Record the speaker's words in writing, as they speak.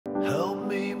Help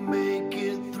me make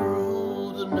it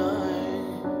through the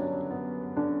night,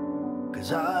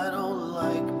 'cause I don't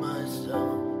like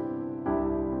myself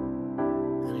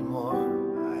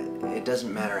anymore. It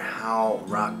doesn't matter how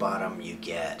rock bottom you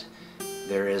get,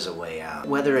 there is a way out.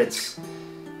 Whether it's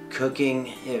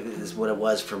cooking, is what it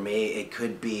was for me. It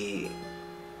could be,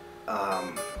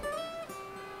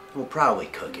 well, probably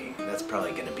cooking. That's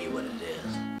probably gonna be what it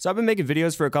is. So I've been making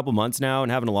videos for a couple months now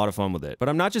and having a lot of fun with it. But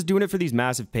I'm not just doing it for these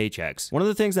massive paychecks. One of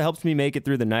the things that helps me make it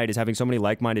through the night is having so many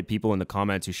like-minded people in the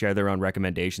comments who share their own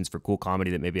recommendations for cool comedy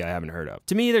that maybe I haven't heard of.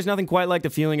 To me, there's nothing quite like the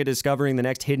feeling of discovering the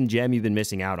next hidden gem you've been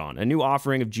missing out on. A new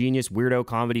offering of genius, weirdo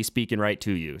comedy speaking right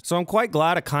to you. So I'm quite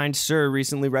glad a kind sir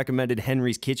recently recommended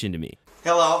Henry's Kitchen to me.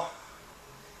 Hello,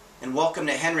 and welcome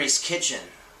to Henry's Kitchen,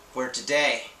 where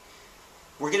today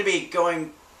we're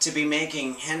going to be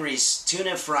making Henry's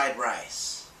tuna fried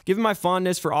rice. Given my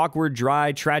fondness for awkward,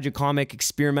 dry, tragicomic,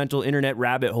 experimental internet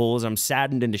rabbit holes, I'm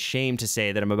saddened and ashamed to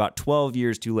say that I'm about 12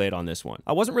 years too late on this one.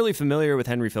 I wasn't really familiar with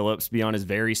Henry Phillips beyond his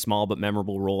very small but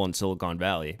memorable role in Silicon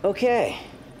Valley. Okay,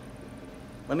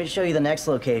 let me show you the next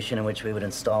location in which we would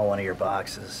install one of your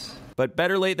boxes. But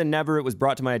better late than never, it was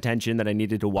brought to my attention that I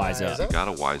needed to wise up.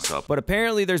 Gotta wise up. But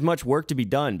apparently there's much work to be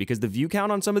done because the view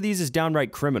count on some of these is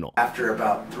downright criminal. After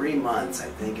about 3 months, I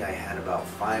think I had about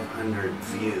 500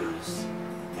 views.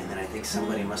 And then I think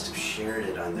somebody must have shared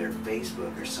it on their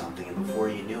Facebook or something, and before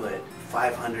you knew it,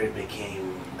 500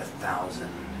 became 1,000,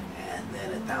 and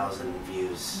then 1,000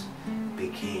 views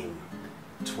became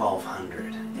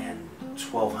 1,200, and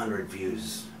 1,200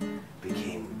 views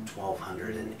became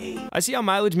 1,208. I see how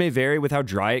mileage may vary with how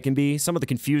dry it can be. Some of the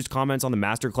confused comments on the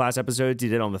masterclass episodes he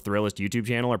did on the Thrillist YouTube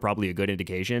channel are probably a good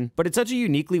indication, but it's such a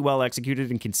uniquely well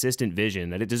executed and consistent vision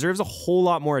that it deserves a whole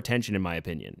lot more attention in my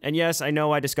opinion. And yes, I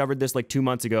know I discovered this like 2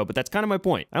 months ago, but that's kind of my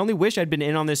point. I only wish I'd been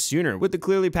in on this sooner, with the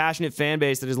clearly passionate fan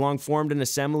base that has long formed an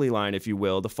assembly line, if you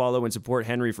will, to follow and support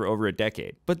Henry for over a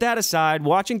decade. But that aside,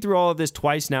 watching through all of this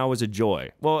twice now was a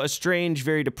joy. Well, a strange,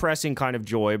 very depressing kind of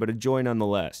joy, but a joy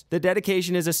nonetheless. The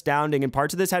dedication is astounding, and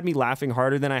parts of this had me laughing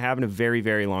harder than I have in a very,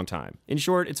 very long time. In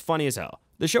short, it's funny as hell.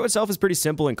 The show itself is pretty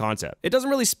simple in concept. It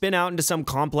doesn't really spin out into some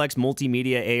complex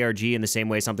multimedia ARG in the same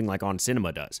way something like On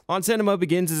Cinema does. On Cinema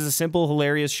begins as a simple,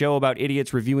 hilarious show about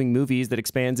idiots reviewing movies that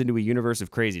expands into a universe of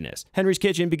craziness. Henry's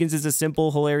Kitchen begins as a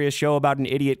simple, hilarious show about an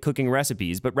idiot cooking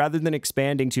recipes, but rather than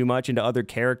expanding too much into other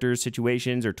characters,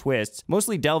 situations, or twists,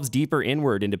 mostly delves deeper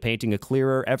inward into painting a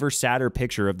clearer, ever sadder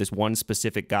picture of this one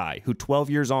specific guy, who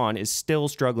 12 years on is still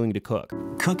struggling to cook.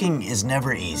 Cooking is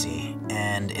never easy,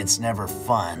 and it's never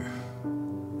fun.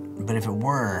 But if it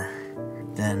were,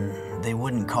 then they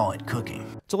wouldn't call it cooking.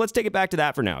 So let's take it back to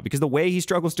that for now, because the way he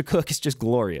struggles to cook is just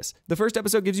glorious. The first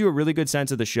episode gives you a really good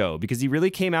sense of the show, because he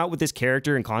really came out with this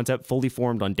character and concept fully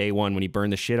formed on day one when he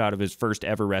burned the shit out of his first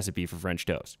ever recipe for French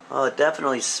toast. Well, it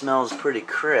definitely smells pretty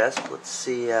crisp. Let's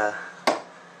see,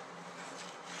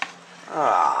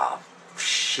 oh,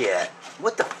 shit.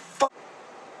 What the fuck?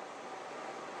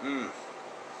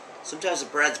 Sometimes the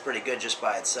bread's pretty good just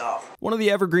by itself. One of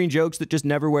the evergreen jokes that just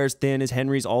never wears thin is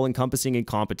Henry's all-encompassing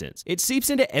incompetence. It seeps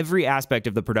into every aspect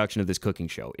of the production of this cooking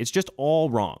show. It's just all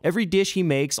wrong. Every dish he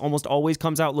makes almost always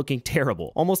comes out looking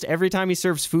terrible. Almost every time he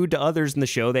serves food to others in the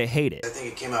show, they hate it. I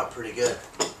think it came out pretty good.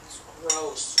 It's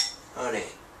gross. Honey.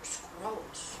 It's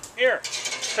gross. Here,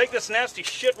 take this nasty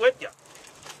shit with you.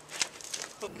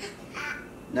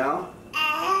 No?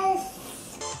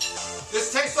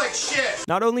 This tastes like shit.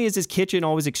 Not only is his kitchen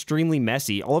always extremely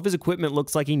messy, all of his equipment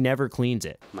looks like he never cleans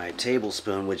it. My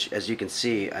tablespoon, which as you can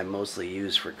see, I mostly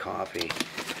use for coffee.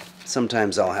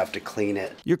 Sometimes I'll have to clean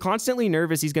it. You're constantly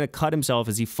nervous he's gonna cut himself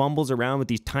as he fumbles around with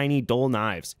these tiny, dull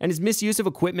knives. And his misuse of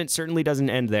equipment certainly doesn't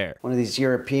end there. One of these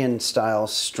European-style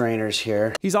strainers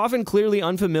here. He's often clearly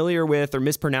unfamiliar with or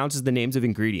mispronounces the names of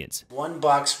ingredients. 1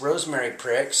 box rosemary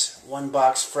pricks, 1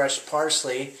 box fresh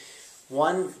parsley,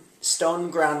 1 stone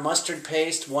ground mustard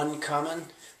paste, 1 cumin,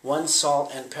 1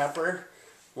 salt and pepper,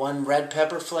 1 red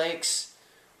pepper flakes,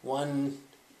 1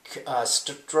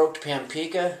 stroked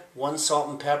paprika, 1 salt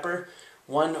and pepper,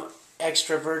 1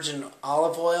 extra virgin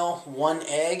olive oil, 1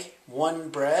 egg, 1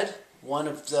 bread, 1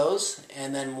 of those,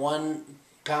 and then 1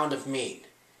 pound of meat,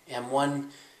 and 1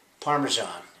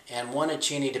 Parmesan, and 1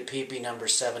 acini di pepe number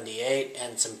 78,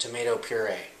 and some tomato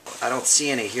puree. I don't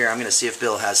see any here. I'm going to see if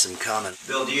Bill has some cumin.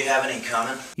 Bill, do you have any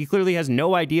cumin? He clearly has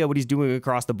no idea what he's doing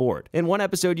across the board. In one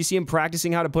episode, you see him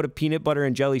practicing how to put a peanut butter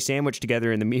and jelly sandwich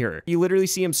together in the mirror. You literally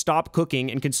see him stop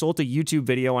cooking and consult a YouTube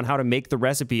video on how to make the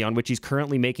recipe on which he's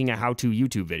currently making a how-to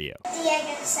YouTube video. The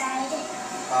egg inside.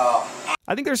 Oh.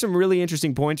 I think there's some really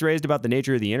interesting points raised about the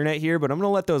nature of the internet here, but I'm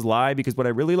gonna let those lie because what I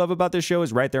really love about this show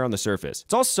is right there on the surface.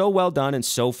 It's all so well done and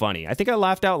so funny. I think I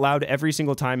laughed out loud every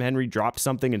single time Henry dropped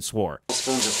something and swore.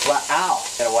 Spoons are flat. Ow!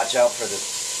 Gotta watch out for the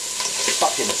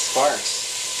fucking sparks.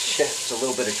 Shit, it's a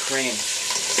little bit of cream.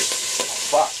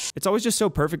 Fuck. It's always just so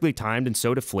perfectly timed and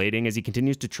so deflating as he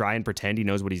continues to try and pretend he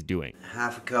knows what he's doing.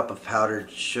 Half a cup of powdered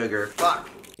sugar.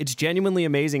 Fuck! It's genuinely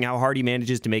amazing how hard he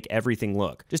manages to make everything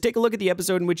look. Just take a look at the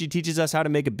episode in which he teaches us how to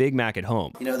make a Big Mac at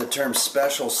home. You know, the term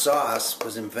special sauce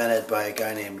was invented by a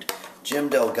guy named Jim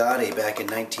Delgado back in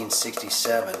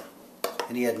 1967.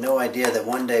 And he had no idea that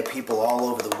one day people all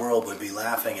over the world would be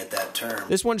laughing at that term.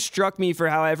 This one struck me for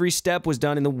how every step was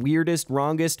done in the weirdest,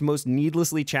 wrongest, most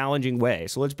needlessly challenging way.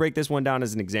 So let's break this one down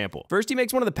as an example. First, he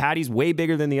makes one of the patties way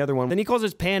bigger than the other one. Then he calls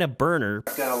his pan a burner.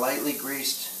 I've got a lightly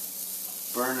greased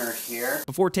burner here.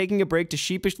 Before taking a break to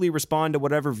sheepishly respond to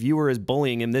whatever viewer is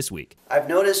bullying him this week. I've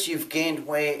noticed you've gained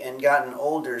weight and gotten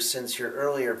older since your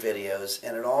earlier videos,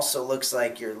 and it also looks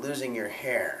like you're losing your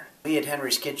hair. We at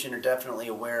Henry's Kitchen are definitely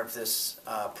aware of this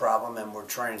problem, and we're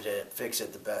trying to fix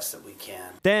it the best that we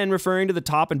can. Then, referring to the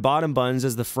top and bottom buns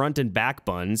as the front and back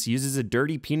buns, uses a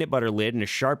dirty peanut butter lid and a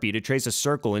Sharpie to trace a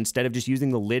circle instead of just using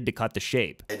the lid to cut the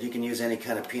shape. You can use any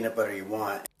kind of peanut butter you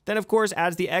want. Then, of course,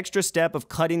 adds the extra step of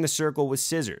cutting the circle with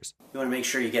scissors. You want to make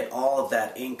sure you get all of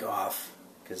that ink off,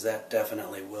 because that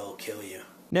definitely will kill you.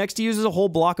 Next, he uses a whole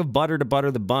block of butter to butter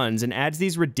the buns and adds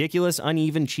these ridiculous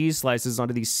uneven cheese slices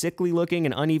onto these sickly looking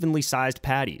and unevenly sized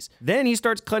patties. Then he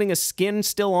starts cutting a skin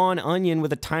still on onion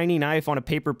with a tiny knife on a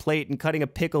paper plate and cutting a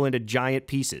pickle into giant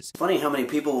pieces. Funny how many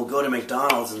people will go to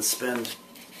McDonald's and spend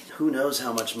who knows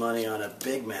how much money on a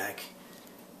Big Mac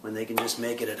when they can just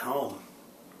make it at home.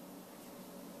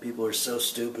 People are so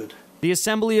stupid. The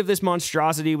assembly of this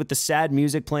monstrosity with the sad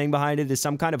music playing behind it is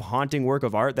some kind of haunting work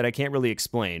of art that I can't really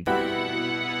explain.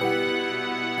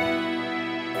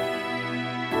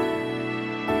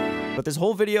 But this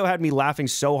whole video had me laughing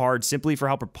so hard simply for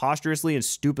how preposterously and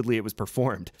stupidly it was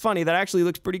performed. Funny, that actually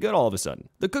looks pretty good all of a sudden.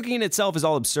 The cooking in itself is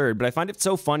all absurd, but I find it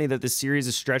so funny that this series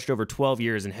is stretched over 12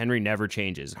 years and Henry never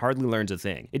changes, hardly learns a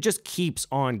thing. It just keeps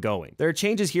on going. There are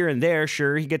changes here and there,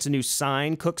 sure, he gets a new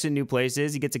sign, cooks in new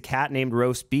places, he gets a cat named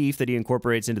Roast Beef that he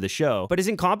incorporates into the show, but his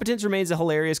incompetence remains a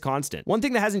hilarious constant. One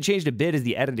thing that hasn't changed a bit is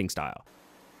the editing style.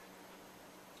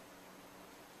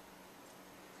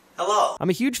 Hello. I'm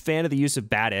a huge fan of the use of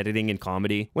bad editing in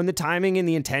comedy. When the timing and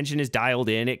the intention is dialed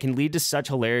in, it can lead to such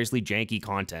hilariously janky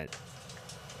content.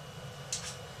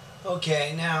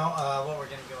 Okay, now what we're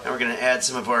gonna go. Now we're gonna add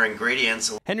some of our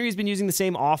ingredients. Henry's been using the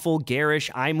same awful, garish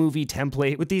iMovie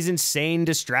template with these insane,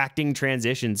 distracting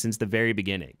transitions since the very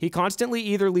beginning. He constantly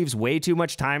either leaves way too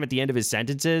much time at the end of his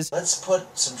sentences. Let's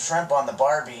put some shrimp on the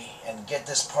Barbie and get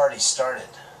this party started.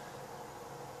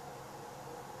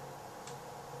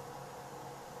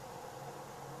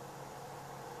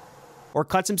 Or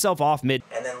cuts himself off mid.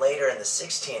 And then later in the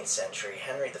 16th century,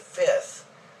 Henry V.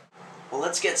 Well,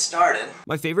 let's get started.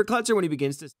 My favorite cuts are when he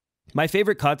begins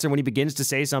to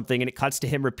say something and it cuts to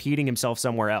him repeating himself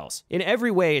somewhere else. In every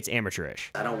way, it's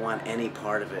amateurish. I don't want any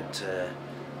part of it to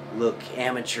look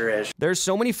amateurish. There's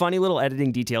so many funny little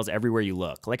editing details everywhere you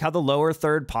look, like how the lower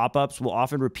third pop-ups will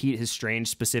often repeat his strange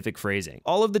specific phrasing.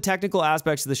 All of the technical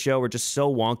aspects of the show are just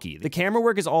so wonky. The camera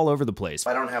work is all over the place.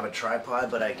 I don't have a tripod,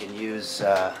 but I can use,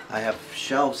 I have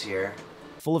shelves here.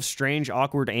 Full of strange,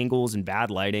 awkward angles and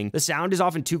bad lighting. The sound is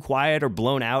often too quiet or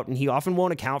blown out, and he often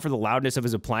won't account for the loudness of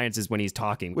his appliances when he's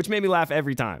talking, which made me laugh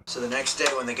every time. So the next day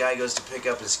when the guy goes to pick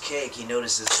up his cake, he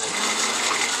notices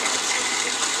that...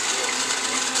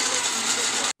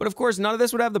 But of course, none of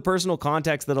this would have the personal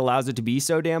context that allows it to be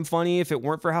so damn funny if it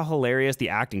weren't for how hilarious the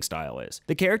acting style is.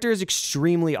 The character is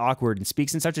extremely awkward and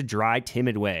speaks in such a dry,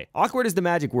 timid way. Awkward is the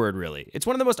magic word, really. It's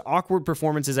one of the most awkward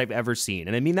performances I've ever seen,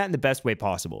 and I mean that in the best way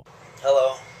possible.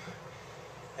 Hello,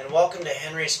 and welcome to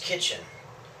Henry's Kitchen,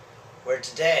 where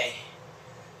today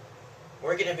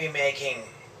we're going to be making,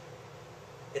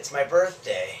 it's my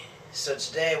birthday, so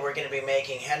today we're going to be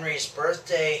making Henry's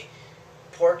birthday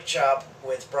pork chop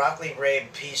with broccoli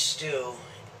rabe pea stew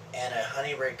and a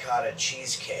honey ricotta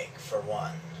cheesecake for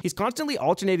one. He's constantly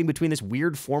alternating between this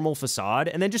weird formal facade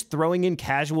and then just throwing in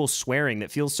casual swearing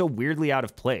that feels so weirdly out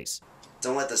of place.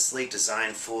 Don't let the sleek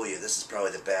design fool you. This is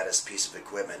probably the baddest piece of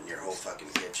equipment in your whole fucking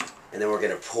kitchen. And then we're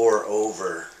gonna pour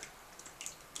over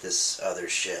this other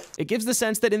shit. It gives the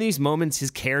sense that in these moments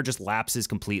his care just lapses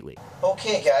completely.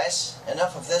 Okay guys,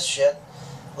 enough of this shit.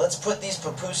 Let's put these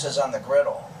pupusas on the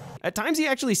griddle. At times he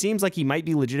actually seems like he might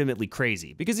be legitimately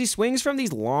crazy, because he swings from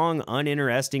these long,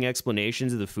 uninteresting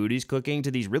explanations of the food he's cooking to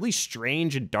these really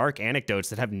strange and dark anecdotes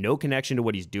that have no connection to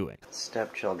what he's doing.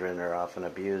 Stepchildren are often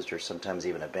abused or sometimes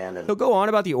even abandoned. He'll go on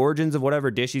about the origins of whatever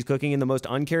dish he's cooking in the most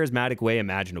uncharismatic way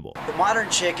imaginable. The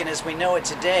modern chicken as we know it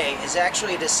today is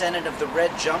actually a descendant of the red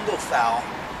jungle fowl.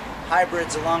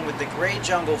 Hybrids along with the gray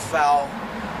jungle fowl,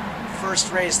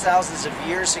 first raised thousands of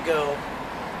years ago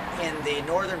in the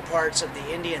northern parts of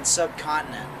the Indian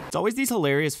subcontinent. It's always these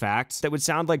hilarious facts that would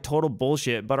sound like total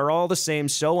bullshit, but are all the same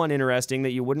so uninteresting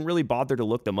that you wouldn't really bother to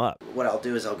look them up. What I'll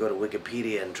do is I'll go to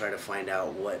Wikipedia and try to find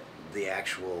out what the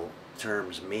actual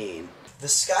terms mean. The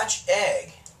Scotch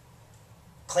egg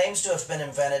claims to have been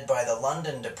invented by the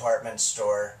London department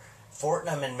store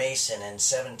Fortnum and Mason in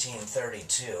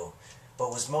 1732,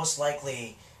 but was most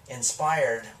likely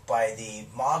inspired by the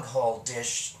Moghul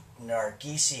dish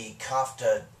Nargisi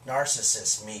Kofta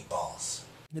Narcissus meatballs.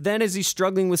 Then, as he's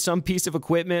struggling with some piece of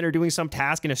equipment or doing some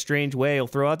task in a strange way, he'll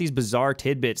throw out these bizarre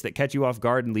tidbits that catch you off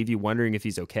guard and leave you wondering if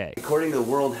he's okay. According to the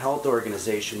World Health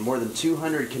Organization, more than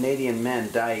 200 Canadian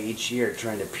men die each year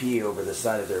trying to pee over the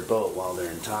side of their boat while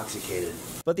they're intoxicated.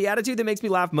 But the attitude that makes me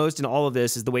laugh most in all of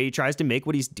this is the way he tries to make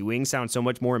what he's doing sound so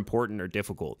much more important or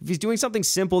difficult. If he's doing something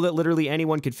simple that literally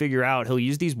anyone could figure out, he'll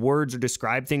use these words or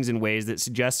describe things in ways that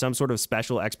suggest some sort of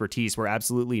special expertise where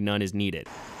absolutely none is needed.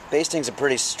 Basting's a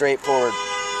pretty straightforward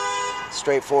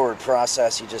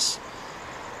process. You just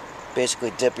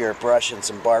basically dip your brush in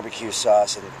some barbecue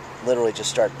sauce and literally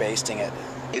just start basting it.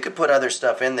 You could put other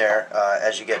stuff in there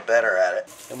as you get better at it.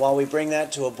 And while we bring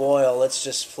that to a boil, let's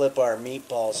just flip our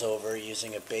meatballs over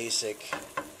using a basic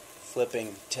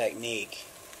flipping technique.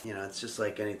 You know, it's just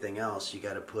like anything else. You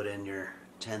got to put in your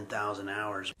 10,000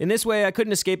 hours. In this way, I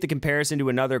couldn't escape the comparison to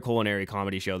another culinary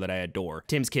comedy show that I adore,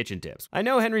 Tim's Kitchen Tips. I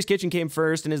know Henry's Kitchen came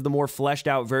first and is the more fleshed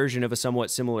out version of a somewhat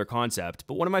similar concept,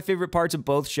 but one of my favorite parts of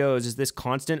both shows is this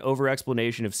constant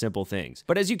over-explanation of simple things.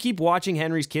 But as you keep watching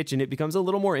Henry's Kitchen, it becomes a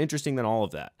little more interesting than all of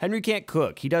that. Henry can't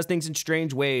cook, he does things in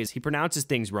strange ways, he pronounces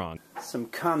things wrong. Some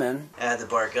cumin. Add the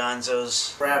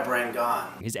bargonzos. Brab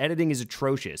rangon. His editing is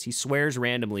atrocious, he swears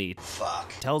randomly.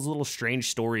 Fuck. Tells little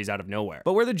strange stories out of nowhere.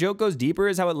 But where the joke goes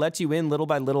deeper is how it lets you in little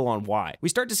by little on why. We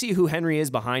start to see who Henry is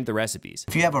behind the recipes.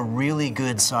 If you have a really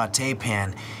good sauté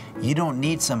pan, you don't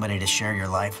need somebody to share your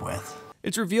life with.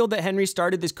 It's revealed that Henry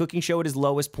started this cooking show at his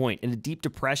lowest point, in a deep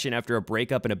depression after a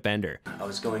breakup and a bender. I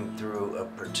was going through a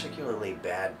particularly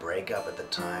bad breakup at the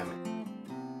time.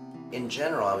 In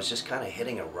general, I was just kind of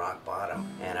hitting a rock bottom,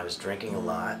 and I was drinking a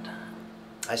lot.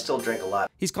 I still drink a lot.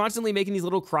 He's constantly making these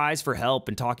little cries for help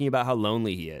and talking about how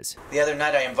lonely he is. The other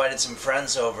night I invited some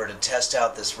friends over to test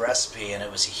out this recipe, and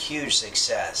it was a huge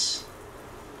success.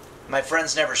 My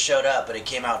friends never showed up, but it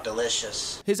came out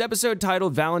delicious. His episode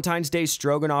titled Valentine's Day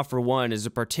Stroganoff for One is a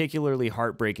particularly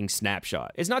heartbreaking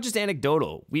snapshot. It's not just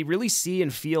anecdotal. We really see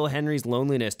and feel Henry's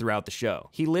loneliness throughout the show.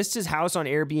 He lists his house on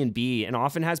Airbnb and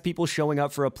often has people showing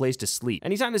up for a place to sleep.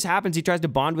 Anytime this happens, he tries to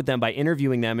bond with them by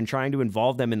interviewing them and trying to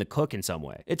involve them in the cook in some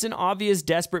way. It's an obvious,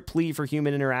 desperate plea for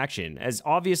human interaction, as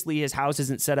obviously his house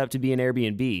isn't set up to be an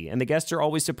Airbnb, and the guests are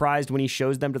always surprised when he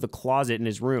shows them to the closet in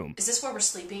his room. Is this where we're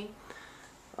sleeping?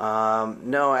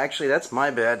 No, actually, that's my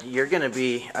bed.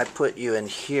 I put you in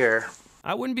here.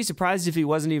 I wouldn't be surprised if he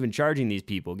wasn't even charging these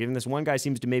people, given this one guy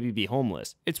seems to maybe be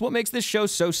homeless. It's what makes this show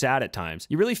so sad at times.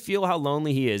 You really feel how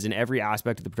lonely he is in every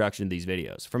aspect of the production of these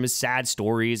videos, from his sad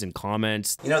stories and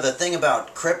comments. You know, the thing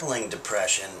about crippling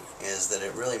depression is that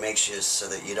it really makes you so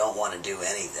that you don't want to do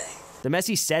anything. The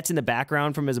messy sets in the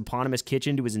background from his eponymous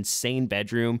kitchen to his insane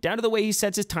bedroom, down to the way he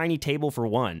sets his tiny table for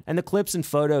one, and the clips and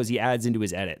photos he adds into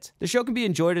his edits. The show can be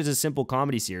enjoyed as a simple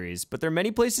comedy series, but there are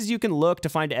many places you can look to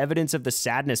find evidence of the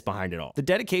sadness behind it all. The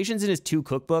dedications in his 2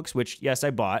 cookbooks, which, yes, I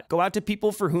bought, go out to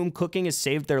people for whom cooking has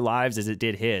saved their lives as it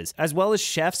did his, as well as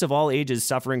chefs of all ages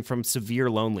suffering from severe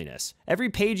loneliness.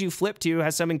 Every page you flip to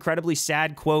has some incredibly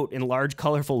sad quote in large,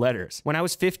 colorful letters. When I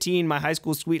was 15, my high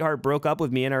school sweetheart broke up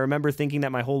with me, and I remember thinking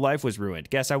that my whole life was ruined.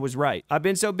 Guess I was right. I've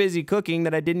been so busy cooking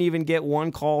that I didn't even get one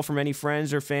call from any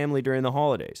friends or family during the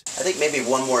holidays. I think maybe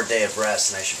one more day of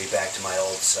rest and I should be back to my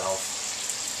old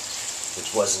self,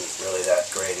 which wasn't really that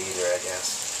great either, I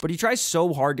guess. But he tries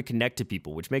so hard to connect to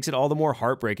people, which makes it all the more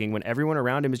heartbreaking when everyone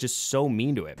around him is just so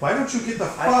mean to him. Why don't you get the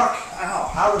fuck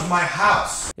out of my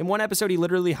house? In one episode, he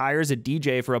literally hires a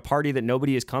DJ for a party that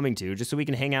nobody is coming to, just so he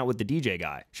can hang out with the DJ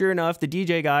guy. Sure enough, the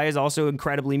DJ guy is also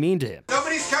incredibly mean to him.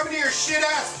 Nobody's coming to your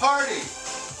shit-ass party.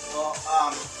 Well,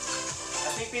 I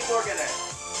think people are gonna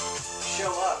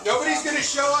show up. Nobody's gonna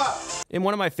show up. In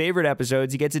one of my favorite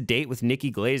episodes, he gets a date with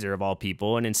Nikki Glazer of all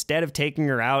people, and instead of taking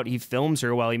her out, he films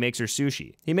her while he makes her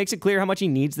sushi. He makes it clear how much he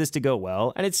needs this to go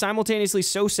well, and it's simultaneously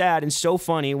so sad and so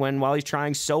funny when, while he's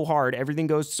trying so hard, everything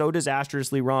goes so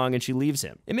disastrously wrong and she leaves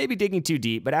him. It may be digging too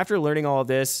deep, but after learning all of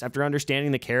this, after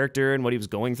understanding the character and what he was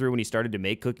going through when he started to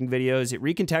make cooking videos, it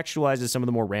recontextualizes some of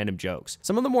the more random jokes.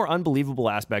 Some of the more unbelievable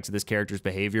aspects of this character's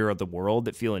behavior of the world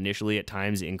that feel initially at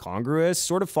times incongruous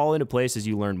sort of fall into place as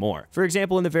you learn more. For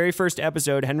example, in the very first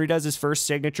episode, Henry does his first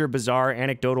signature bizarre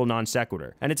anecdotal non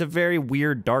sequitur, and it's a very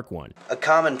weird, dark one. A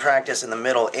common practice in the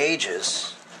Middle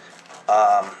Ages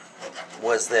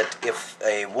was that if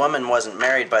a woman wasn't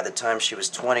married by the time she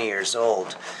was 20 years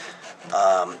old,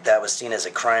 that was seen as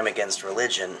a crime against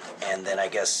religion, and then I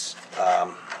guess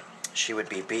she would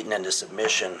be beaten into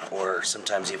submission or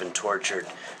sometimes even tortured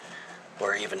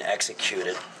or even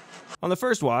executed. On the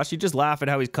first watch, you just laugh at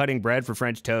how he's cutting bread for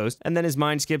French toast, and then his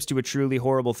mind skips to a truly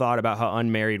horrible thought about how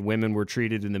unmarried women were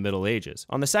treated in the Middle Ages.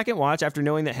 On the second watch, after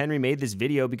knowing that Henry made this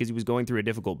video because he was going through a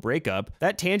difficult breakup,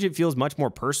 that tangent feels much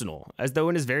more personal, as though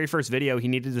in his very first video he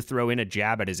needed to throw in a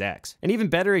jab at his ex. An even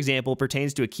better example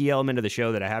pertains to a key element of the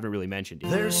show that I haven't really mentioned yet.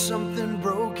 There's something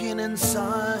broken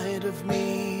inside of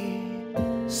me,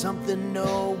 something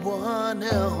no one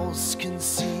else can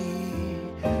see.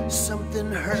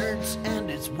 Something hurts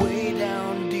and it's way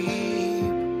down deep.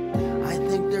 I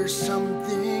think there's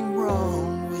something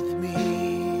wrong with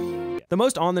me. The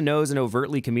most on-the-nose and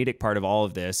overtly comedic part of all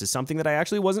of this is something that I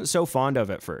actually wasn't so fond of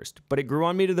at first, but it grew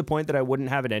on me to the point that I wouldn't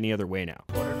have it any other way now.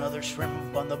 Put another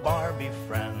shrimp on the Barbie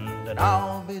friend, and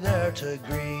I'll be there to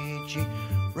greet you.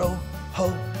 Row,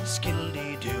 ho,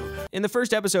 skiddly-doo. In the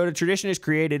first episode, a tradition is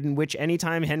created in which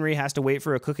anytime Henry has to wait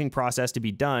for a cooking process to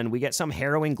be done, we get some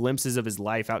harrowing glimpses of his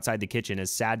life outside the kitchen as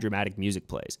sad dramatic music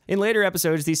plays. In later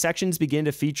episodes, these sections begin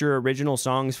to feature original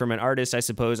songs from an artist I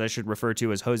suppose I should refer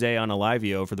to as Jose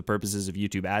Unalivio for the purposes of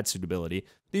YouTube ad suitability.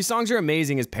 These songs are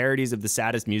amazing as parodies of the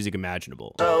saddest music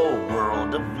imaginable. A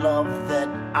world of love that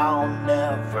I'll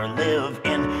never live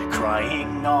in,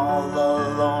 crying all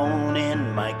alone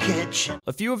in my kitchen.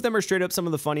 A few of them are straight up some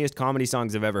of the funniest comedy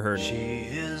songs I've ever heard. She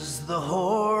is the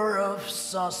whore of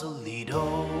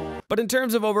Sausalito. But in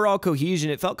terms of overall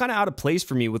cohesion, it felt kind of out of place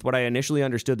for me with what I initially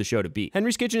understood the show to be.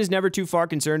 Henry's Kitchen is never too far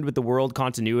concerned with the world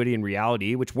continuity and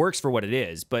reality, which works for what it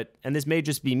is, but, and this may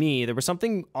just be me, there was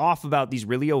something off about these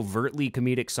really overtly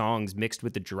comedic songs mixed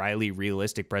with the dryly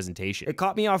realistic presentation. It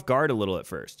caught me off guard a little at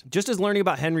first. Just as learning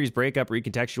about Henry's breakup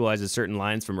recontextualizes certain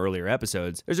lines from earlier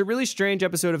episodes, there's a really strange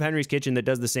episode of Henry's Kitchen that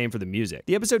does the same for the music.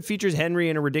 The episode features Henry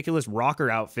in a ridiculous rocker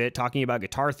outfit talking about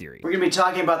guitar theory. We're going to be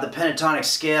talking about the pentatonic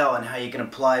scale and how you can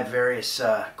apply various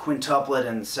quintuplet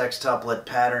and sextuplet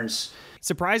patterns.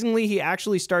 Surprisingly, he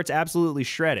actually starts absolutely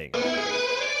shredding.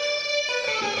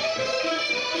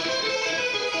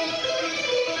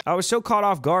 I was so caught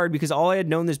off guard because all I had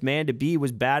known this man to be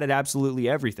was bad at absolutely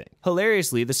everything.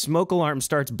 Hilariously, the smoke alarm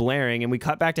starts blaring and we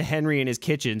cut back to Henry in his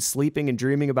kitchen sleeping and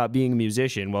dreaming about being a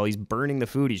musician while he's burning the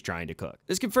food he's trying to cook.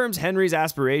 This confirms Henry's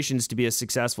aspirations to be a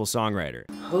successful songwriter.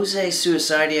 Jose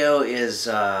Suicidio is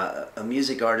a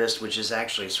music artist, which is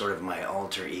actually sort of my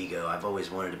alter ego. I've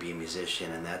always wanted to be a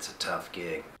musician, and that's a tough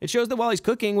gig. It shows that while he's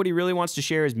cooking, what he really wants to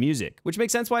share is music, which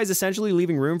makes sense why he's essentially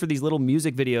leaving room for these little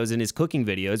music videos in his cooking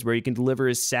videos where he can deliver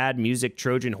his sad music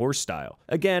Trojan horse style.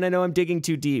 Again, I know I'm digging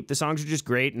too deep. The songs are just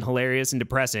great and hilarious and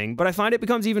depressing, but I find it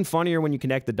becomes even funnier when you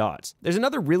connect the dots. There's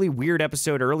another really weird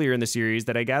episode earlier in the series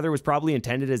that I gather was probably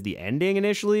intended as the ending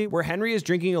initially, where Henry is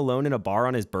drinking alone in a bar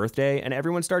on his birthday and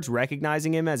everyone starts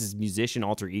recognizing him as his musician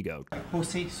alter ego.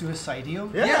 Jose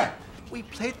Suicidio? Yeah. We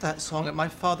played that song at my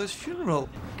father's funeral.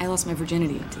 I lost my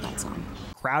virginity to that song.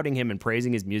 Crowding him and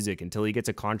praising his music until he gets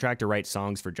a contract to write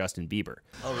songs for Justin Bieber.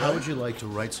 Oh, how would you like to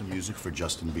write some music for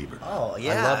Justin Bieber? Oh,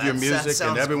 yeah. I love your that music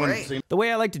sounds and everyone great. sings. The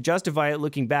way I like to justify it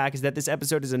looking back is that this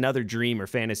episode is another dream or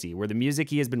fantasy where the music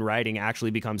he has been writing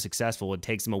actually becomes successful and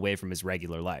takes him away from his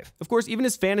regular life. Of course, even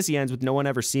his fantasy ends with no one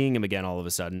ever seeing him again all of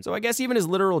a sudden, so I guess even his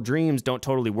literal dreams don't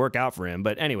totally work out for him,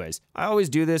 but anyways, I always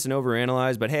do this and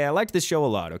overanalyze, but hey, I liked this show a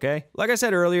lot, okay? Like I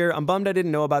said earlier, I'm bummed I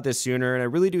didn't know about this sooner, and I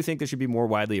really do think this should be more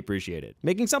widely appreciated.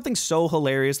 Making something so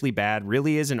hilariously bad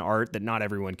really is an art that not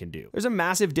everyone can do. There's a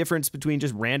massive difference between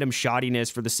just random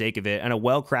shoddiness for the sake of it and a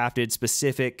well-crafted,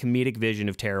 specific, comedic vision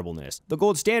of terribleness. The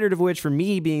gold standard of which for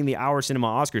me being the Our Cinema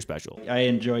Oscar special. I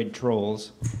enjoyed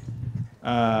Trolls.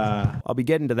 I'll be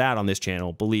getting to that on this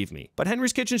channel, believe me. But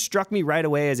Henry's Kitchen struck me right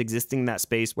away as existing in that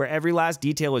space where every last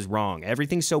detail is wrong,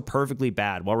 everything's so perfectly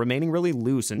bad, while remaining really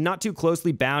loose and not too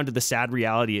closely bound to the sad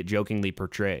reality it jokingly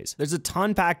portrays. There's a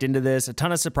ton packed into this, a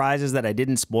ton of surprises that I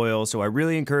didn't spoil, so I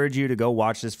really encourage you to go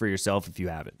watch this for yourself if you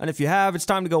haven't. And if you have, it's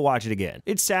time to go watch it again.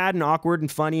 It's sad and awkward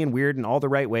and funny and weird in all the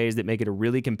right ways that make it a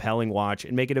really compelling watch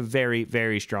and make it a very,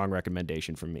 very strong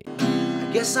recommendation from me. I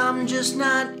guess I'm just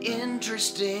not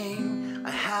interesting.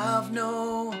 I have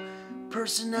no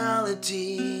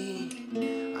personality.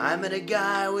 I met a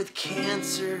guy with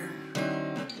cancer,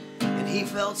 and he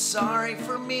felt sorry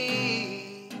for me.